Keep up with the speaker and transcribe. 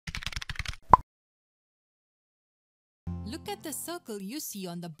Look at the circle you see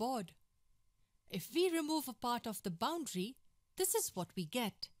on the board. If we remove a part of the boundary, this is what we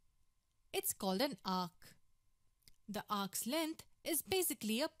get. It's called an arc. The arc's length is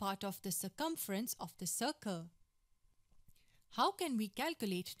basically a part of the circumference of the circle. How can we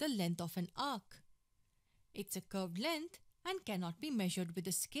calculate the length of an arc? It's a curved length and cannot be measured with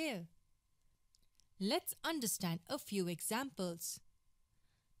a scale. Let's understand a few examples.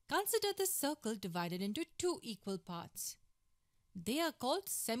 Consider this circle divided into two equal parts. They are called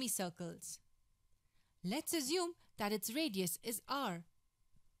semicircles. Let's assume that its radius is r.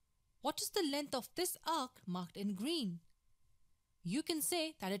 What is the length of this arc marked in green? You can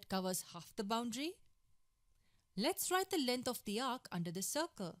say that it covers half the boundary. Let's write the length of the arc under the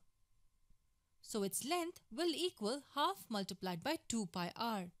circle. So its length will equal half multiplied by 2 pi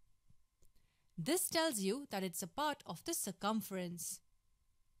r. This tells you that it's a part of the circumference.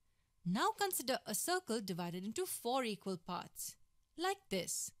 Now consider a circle divided into 4 equal parts, like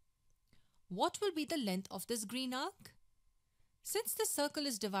this. What will be the length of this green arc? Since the circle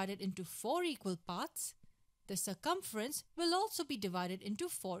is divided into 4 equal parts, the circumference will also be divided into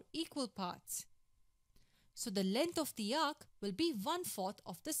 4 equal parts. So the length of the arc will be 1/4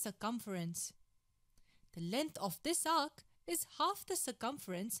 of the circumference. The length of this arc is half the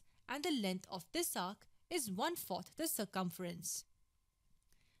circumference and the length of this arc is 1/4 the circumference.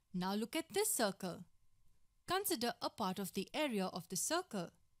 Now look at this circle. Consider a part of the area of the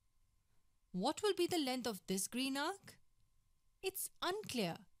circle. What will be the length of this green arc? It's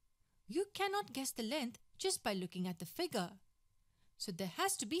unclear. You cannot guess the length just by looking at the figure. So there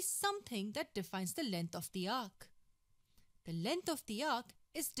has to be something that defines the length of the arc. The length of the arc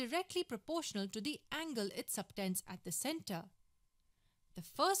is directly proportional to the angle it subtends at the center. The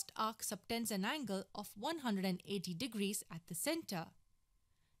first arc subtends an angle of 180 degrees at the center.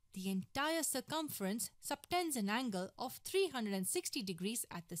 The entire circumference subtends an angle of 360 degrees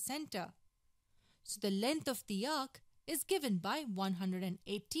at the center. So the length of the arc is given by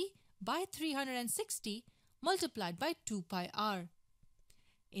 180 by 360 multiplied by 2 pi r.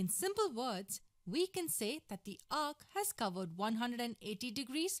 In simple words, we can say that the arc has covered 180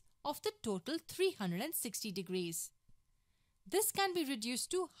 degrees of the total 360 degrees. This can be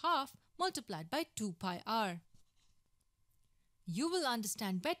reduced to half multiplied by 2 pi r. You will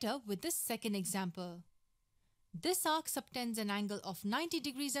understand better with this second example. This arc subtends an angle of 90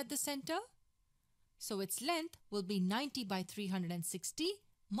 degrees at the center. So its length will be 90 by 360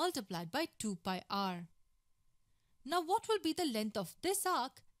 multiplied by 2 pi r. Now what will be the length of this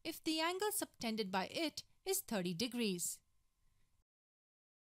arc if the angle subtended by it is 30 degrees?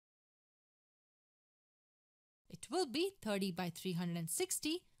 It will be 30 by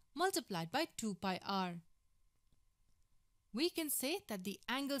 360 multiplied by 2 pi r. We can say that the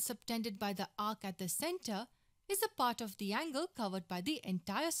angle subtended by the arc at the center is a part of the angle covered by the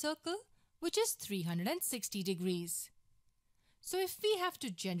entire circle, which is 360 degrees. So if we have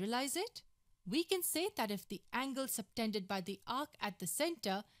to generalize it, we can say that if the angle subtended by the arc at the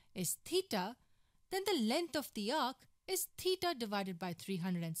center is theta, then the length of the arc is theta divided by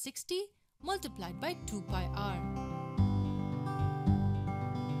 360 multiplied by 2 pi r.